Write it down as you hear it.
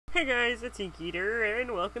Hey guys, it's Inkeater,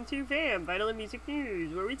 and welcome to VAM, Vinyl and Music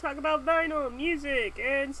News, where we talk about vinyl, music,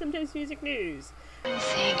 and sometimes music news. I'm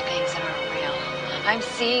seeing things that aren't real. I'm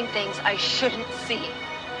seeing things I shouldn't see.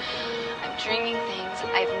 I'm dreaming things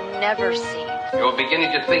I've never seen. You're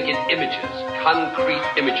beginning to think in images, concrete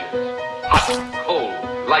images. Hot, cold,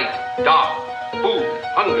 light, dark, food,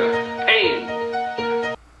 hunger, pain.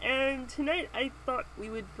 And tonight I thought we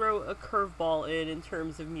would throw a curveball in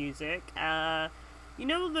terms of music. You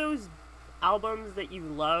know those albums that you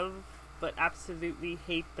love, but absolutely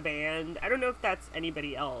hate the band? I don't know if that's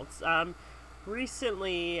anybody else.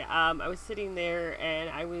 Recently, I was sitting there and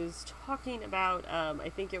I was talking about, I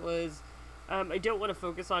think it was, I don't want to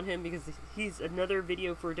focus on him because he's another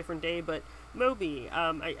video for a different day, but Moby.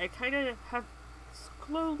 I kind of have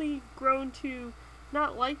slowly grown to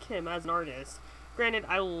not like him as an artist. Granted,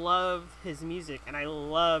 I love his music and I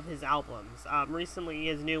love his albums. Recently,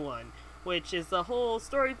 his new one, which is the whole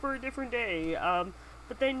story for a different day.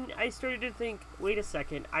 But then I started to think, wait a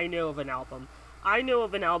second, I know of an album. I know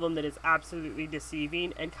of an album that is absolutely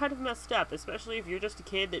deceiving and kind of messed up, especially if you're just a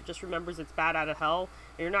kid that just remembers it's Bad Outta Hell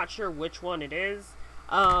and you're not sure which one it is.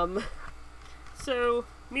 So,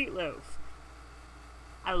 Meatloaf.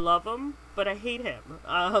 I love him, but I hate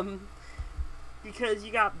him. Because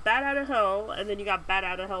you got Bad Outta Hell, and then you got Bad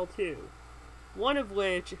Outta Hell 2. One of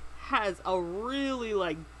which has a really,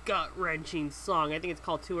 like, gut-wrenching song. I think it's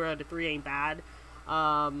called 2 out of 3 Ain't Bad.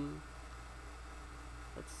 Let's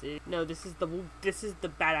see. No, this is the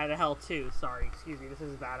Bad Outta Hell 2. Sorry, excuse me. This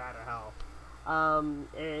is Bad Outta Hell.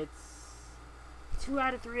 It's 2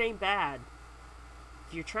 out of 3 Ain't Bad.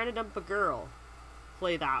 If you're trying to dump a girl,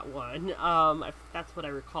 play that one. That's what I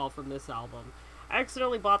recall from this album. I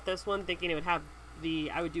accidentally bought this one thinking it would have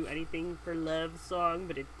the I Would Do Anything for Love song,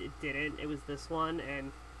 but it didn't. It was this one,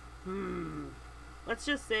 and let's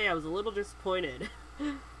just say I was a little disappointed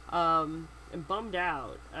and bummed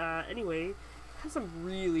out. Anyway, it has some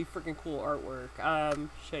really freaking cool artwork.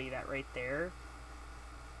 Show you that right there.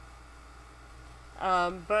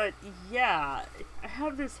 But yeah, I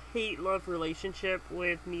have this hate-love relationship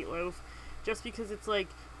with Meatloaf just because it's like,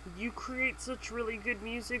 you create such really good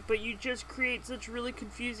music, but you just create such really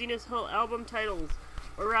confusing as hell album titles.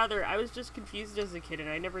 Or rather, I was just confused as a kid and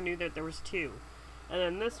I never knew that there was 2. And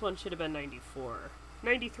then this one should have been 94.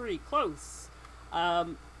 93, close.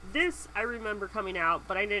 This I remember coming out,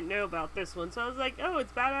 but I didn't know about this one. So I was like, oh,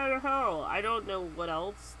 it's Bad Outta Hell. I don't know what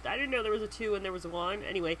else. I didn't know there was a 2 and there was a 1.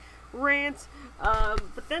 Anyway, rant.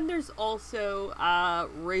 But then there's also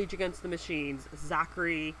Rage Against the Machines,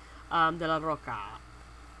 Zachary de la Roca.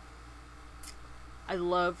 I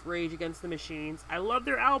love Rage Against the Machines. I love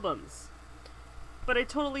their albums. But I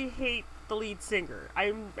totally hate the lead singer.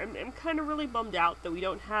 I'm kind of really bummed out that we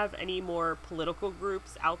don't have any more political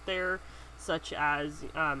groups out there, such as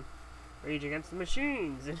Rage Against the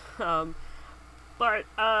Machines. But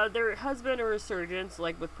there has been a resurgence,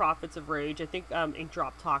 like with Prophets of Rage. I think Ink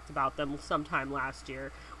Drop talked about them sometime last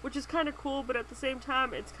year, which is kind of cool, but at the same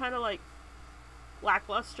time, it's kind of like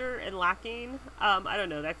lackluster and lacking. I don't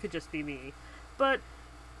know, that could just be me. But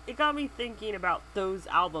it got me thinking about those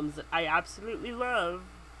albums that I absolutely love,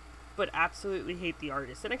 but absolutely hate the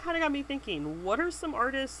artist. And it kind of got me thinking, what are some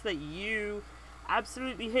artists that you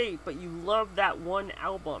absolutely hate, but you love that one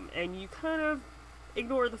album, and you kind of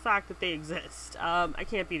ignore the fact that they exist? I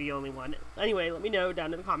can't be the only one. Anyway, let me know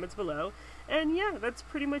down in the comments below. And yeah, that's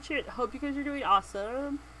pretty much it. Hope you guys are doing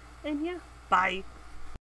awesome. And yeah, bye.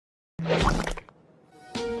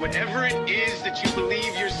 Whatever it is that you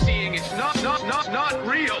believe you're seeing, it's not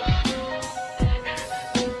real.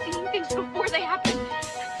 Seeing things before they happen.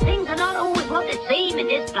 Things are not always what they seem in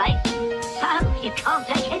this place. So you can't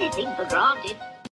take anything for granted.